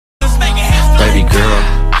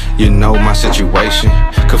You know my situation.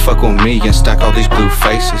 Could fuck with me and stack all these blue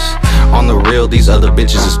faces. On the real, these other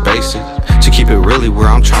bitches is basic. To keep it really where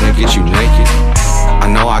I'm trying to get you naked.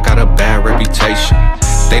 I know I got a bad reputation.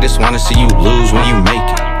 They just wanna see you lose when you make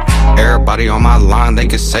it. Everybody on my line, they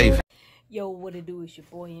can save it. Yo, what it do? Is your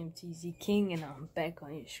boy MTZ King, and I'm back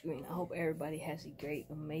on your screen. I hope everybody has a great,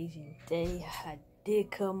 amazing day. I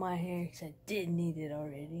did cut my hair because I did need it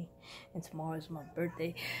already, and tomorrow's my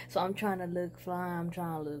birthday, so I'm trying to look fly. I'm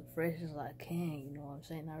trying to look fresh as I can, you know what I'm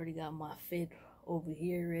saying? I already got my fit over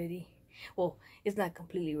here ready. Well, it's not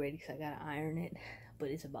completely ready because I gotta iron it, but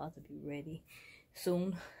it's about to be ready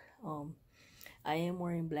soon. I am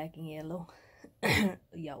wearing black and yellow.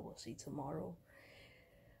 Y'all will see tomorrow.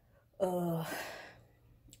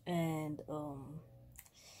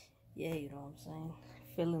 Yeah, you know what I'm saying?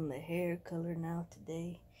 Feeling the hair color now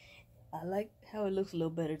today. I like how it looks a little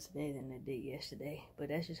better today than it did yesterday, but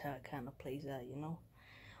that's just how it kind of plays out, you know?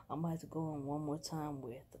 I might have to go in one more time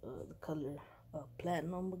with the color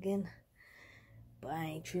platinum again, but I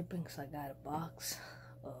ain't tripping because I got a box.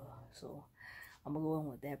 So I'm gonna go in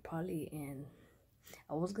with that probably, and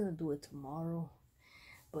I was gonna do it tomorrow,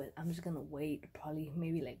 but I'm just gonna wait probably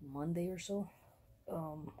maybe like Monday or so.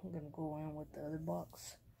 I'm gonna go in with the other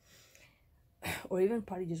box, or even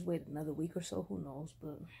probably just wait another week or so, who knows.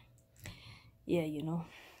 But yeah, you know,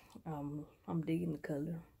 I'm digging the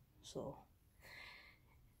color. So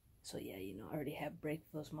yeah, you know, I already had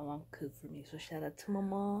breakfast. My mom cooked for me, so shout out to my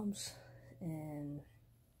moms. And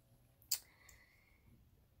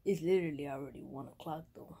it's literally already 1 o'clock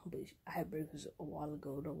though, but I had breakfast a while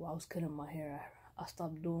ago though. While I was cutting my hair, I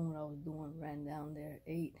stopped doing what I was doing, ran down there,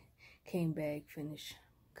 ate, came back, finished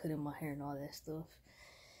cutting my hair and all that stuff,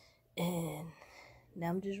 and now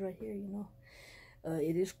I'm just right here, you know.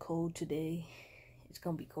 It is cold today. It's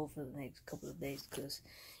gonna be cold for the next couple of days because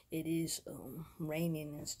it is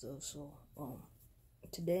raining and stuff. So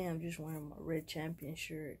today I'm just wearing my red champion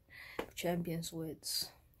shirt, champion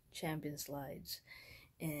sweats, champion slides,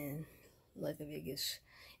 and like Vegas.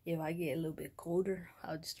 If I get a little bit colder,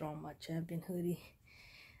 I'll just throw on my champion hoodie.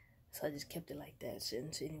 So I just kept it like that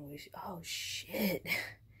since anyways. Oh shit.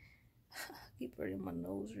 I keep hurting my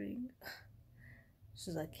nose ring.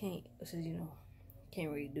 Since I can't, since you know,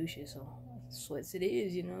 can't really do shit, so sweats it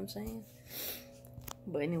is, you know what I'm saying?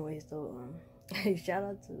 But anyways though, shout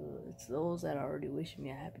out to those that are already wishing me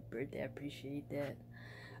a happy birthday. I appreciate that.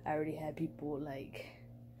 I already had people like,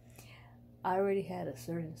 I already had a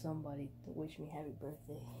certain somebody to wish me happy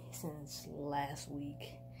birthday since last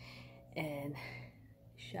week, and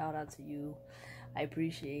shout out to you. I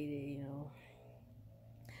appreciate it, you know.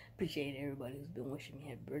 Appreciate everybody who's been wishing me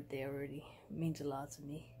happy birthday already. It means a lot to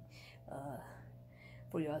me.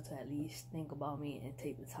 For y'all to at least think about me and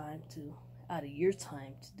take the time to, out of your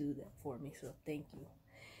time, to do that for me. So thank you.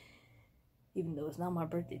 Even though it's not my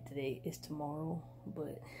birthday today, it's tomorrow.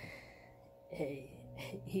 But hey,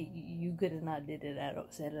 you could have not did it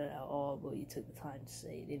said it at all, but you took the time to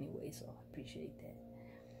say it anyway. So I appreciate that.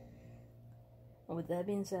 And with that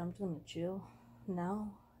being said, I'm just gonna chill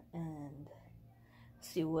now and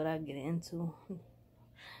see what I get into,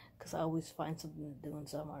 because I always find something to do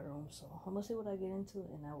inside my room. So I'm gonna see what I get into,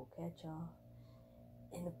 and I will catch y'all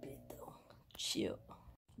in a bit though. Chill.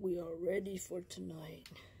 We are ready for tonight.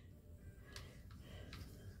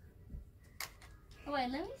 Oh, wait,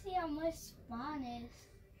 let me see how much spawn is.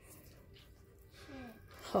 Shit.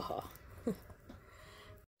 Haha.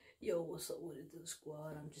 Yo, what's up with it,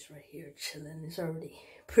 squad? I'm just right here chilling. It's already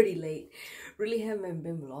pretty late. Really haven't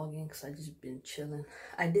been vlogging because I just been chilling.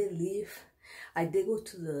 I did leave. I did go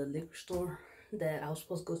to the liquor store that I was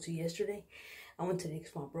supposed to go to yesterday. I went to the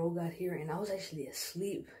because my bro got here, and I was actually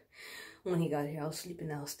asleep when he got here. I was sleeping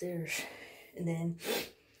downstairs, and then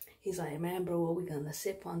he's like, "Man, bro, what we gonna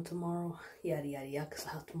sip on tomorrow?" Yada yada yada. Because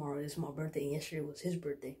tomorrow is my birthday, and yesterday was his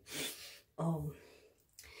birthday.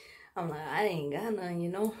 I'm like, I ain't got none, you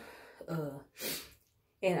know.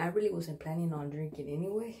 And I really wasn't planning on drinking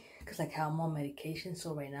anyway, because like how I'm on medication.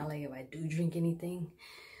 So right now, like if I do drink anything,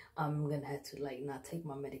 I'm gonna have to like not take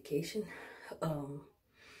my medication.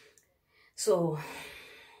 So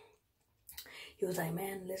he was like,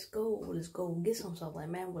 "Man, let's go get some stuff." Like,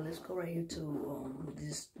 "Man, well, let's go right here to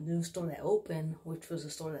this new store that opened," which was a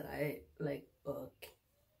store that I like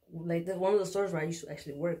one of the stores where I used to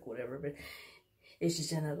actually work, whatever. But it's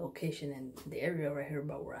just in a location in the area right here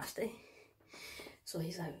about where I stay. So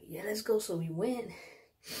he's like, "Yeah, let's go." So we went,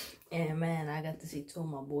 and man, I got to see two of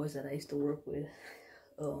my boys that I used to work with.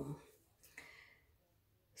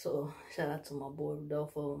 So shout out to my boy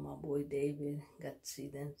Rodolfo and my boy David. Got to see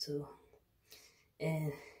them too.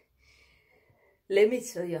 And let me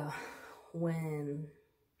tell y'all, when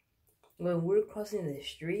when we were crossing the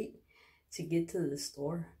street to get to the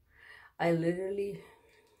store, I literally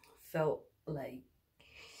felt like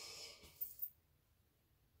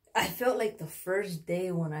the first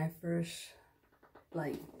day when I first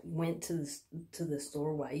like went to the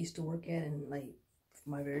store where I used to work at, and like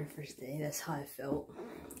my very first day, that's how I felt.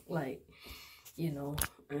 Like, you know,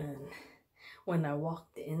 and when I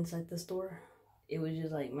walked inside the store, it was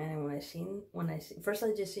just like, man, first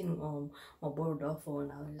I just seen my boy Rodolfo,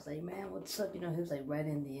 and I was just like, man, what's up? You know, he was like right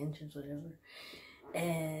in the entrance, whatever.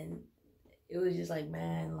 And it was just like,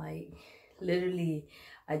 man, like literally,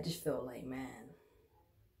 I just felt like, man,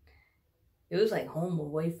 it was like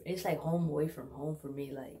it's like home away from home for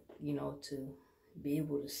me. Like, you know, to be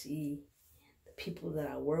able to see the people that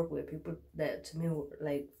I work with, people that to me were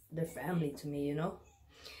like their family to me, you know.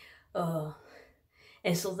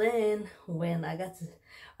 And so then when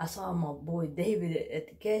I saw my boy David at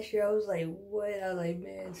the cashier, I was like, what? I was like,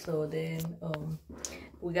 man. So then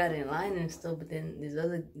we got in line and stuff, but then this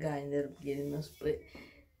other guy ended up getting us. But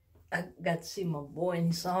I got to see my boy, and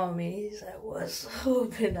he saw me. He's like, what's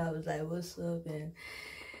up? And I was like, what's up? And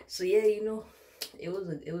so yeah, you know, it was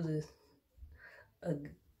a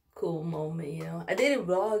cool moment, you know. I didn't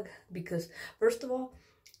vlog because first of all,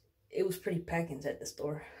 it was pretty packed at the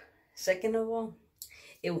store. Second of all,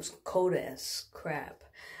 it was cold as crap.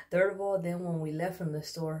 Third of all, then when we left from the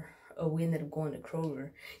store, we ended up going to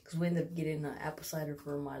Kroger because we ended up getting an apple cider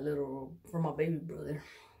for my baby brother.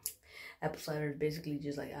 Apple cider is basically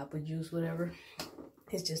just like apple juice, whatever.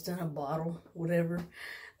 It's just in a bottle, whatever.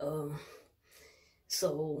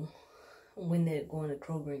 So we ended up going to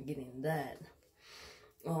Kroger and getting that.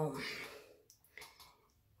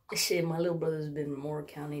 Shit, my little brother's been more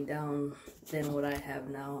counting down than what I have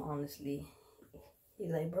now, honestly. He's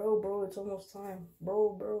like, bro, it's almost time.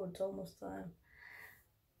 Bro, it's almost time.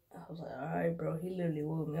 I was like, alright, bro. He literally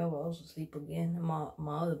woke me up. I was asleep again.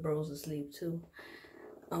 My other bro's asleep too.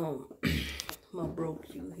 My bro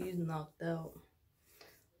Q, he's knocked out.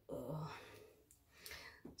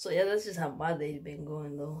 So yeah, that's just how my day's been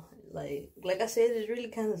going though. Like I said, it really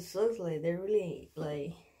kind of sucks. Like they're really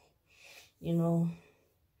like, you know,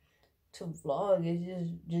 to vlog is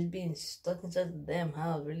just being stuck inside the damn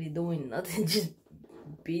house, really doing nothing, just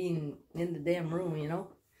being in the damn room, you know.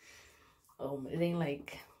 It ain't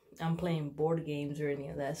like I'm playing board games or any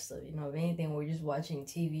of that stuff, you know. If anything, we're just watching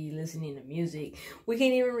TV, listening to music. We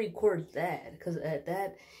can't even record that, because at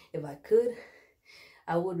that, if I could,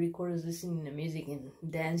 I would record us listening to music and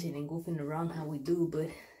dancing and goofing around how we do, but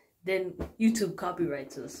then YouTube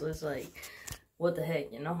copyrights us, so it's like, what the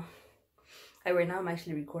heck, you know. Like right now, I'm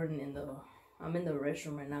actually recording I'm in the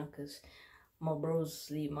restroom right now, because my bro's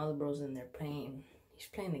asleep, my other bro's in there playing. He's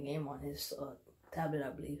playing the game on his tablet, I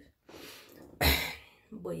believe.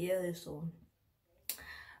 But yeah, so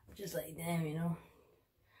just like, damn, you know.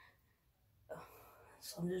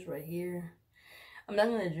 So I'm just right here. I'm not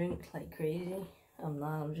gonna drink like crazy.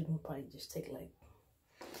 I'm just gonna probably just take like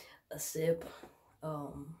a sip.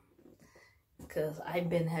 Because I've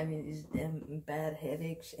been having these damn bad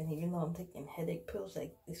headaches, and even though I'm taking headache pills,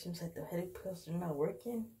 like it seems like the headache pills are not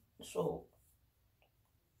working. So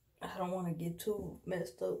I don't want to get too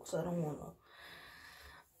messed up, because I don't want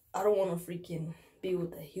to freaking be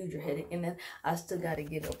with a huge headache. And then I still got to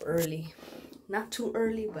get up early. Not too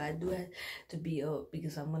early, but I do have to be up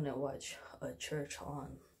because I'm going to watch a church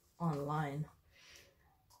online.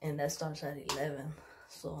 And that starts at 11.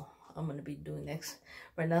 So I'm going to be doing next.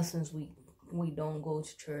 Right now, since we don't go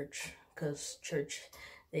to church, because church,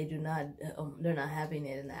 they do not, they're not having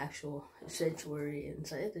it in the actual sanctuary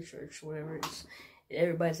inside the church, whatever it is.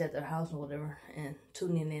 Everybody's at their house or whatever and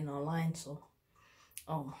tuning in online. So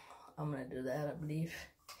I'm gonna do that, I believe,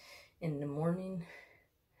 in the morning,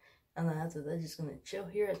 and then after that, just gonna chill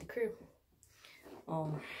here at the crib.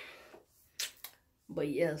 But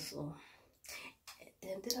yeah, so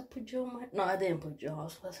then did I put Joe on my? No, I didn't put Joe.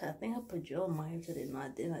 I think I put Joe on my hair today. No, I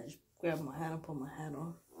didn't. I just grabbed my hat and put my hat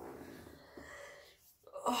on.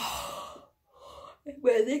 Oh,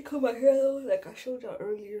 but I did cut my hair though, like I showed y'all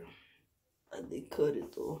earlier. I did cut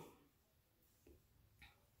it though.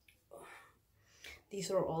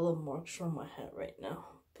 These are all the marks from my hat right now,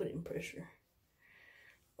 putting pressure.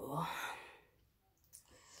 Oh.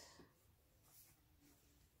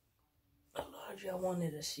 A lot of y'all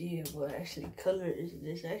wanted to see it, but actually color is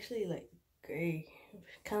this actually like gray.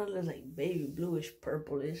 It kind of looks like baby bluish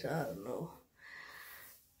purplish, I don't know.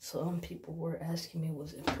 Some people were asking me,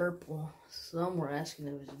 was it purple? Some were asking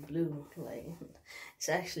if it's blue. Like, it's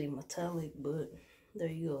actually metallic, but there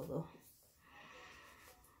you go though.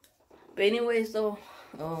 But anyways though,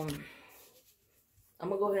 I'm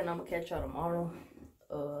gonna go ahead and I'm gonna catch y'all tomorrow.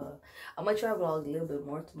 I might try to vlog a little bit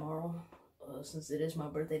more tomorrow. Since it is my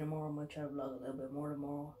birthday tomorrow, I'm gonna try to vlog a little bit more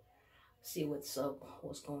tomorrow. See what's up,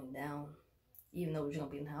 what's going down. Even though we're gonna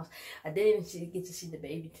be in the house, I didn't even get to see the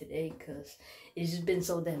baby today because it's just been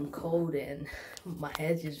so damn cold and my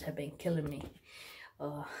head just have been killing me.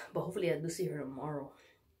 But hopefully I do see her tomorrow.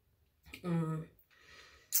 And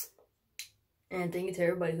thank you to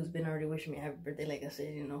everybody who's been already wishing me a happy birthday. Like I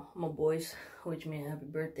said, you know, my boys wish me a happy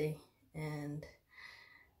birthday and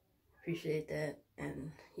appreciate that.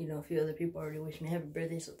 And you know, a few other people already wish me a happy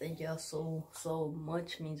birthday, so thank y'all so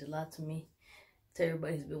much. It means a lot to me. To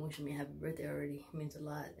everybody who's been wishing me a happy birthday already, it means a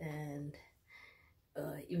lot. And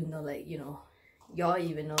even though, like, you know, y'all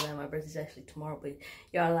even know that my birthday's actually tomorrow, but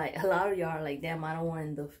y'all like, a lot of y'all are like, damn, I don't want to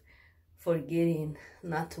end up forgetting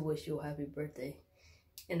not to wish you a happy birthday.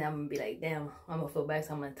 And I'm gonna be like, damn, I'm gonna feel bad,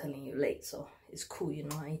 so I'm not telling you late. So it's cool, you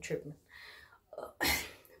know, I ain't tripping.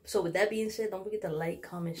 So with that being said, don't forget to like,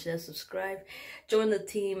 comment, share, subscribe, join the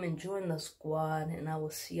team and join the squad. And I will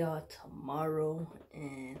see y'all tomorrow.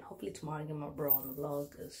 And hopefully tomorrow I get my bro on the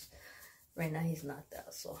vlog, because right now he's not there.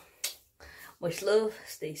 So much love,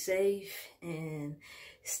 stay safe and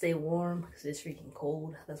stay warm because it's freaking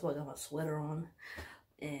cold. That's why I got my sweater on.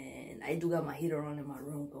 And I do got my heater on in my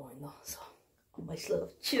room going though. So much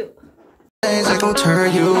love, chill. Things that gon'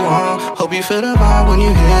 turn you on. Hope you feel the vibe when you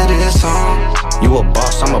hear this song. You a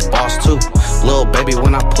boss, I'm a boss too. Little baby,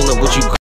 when I pull up, what you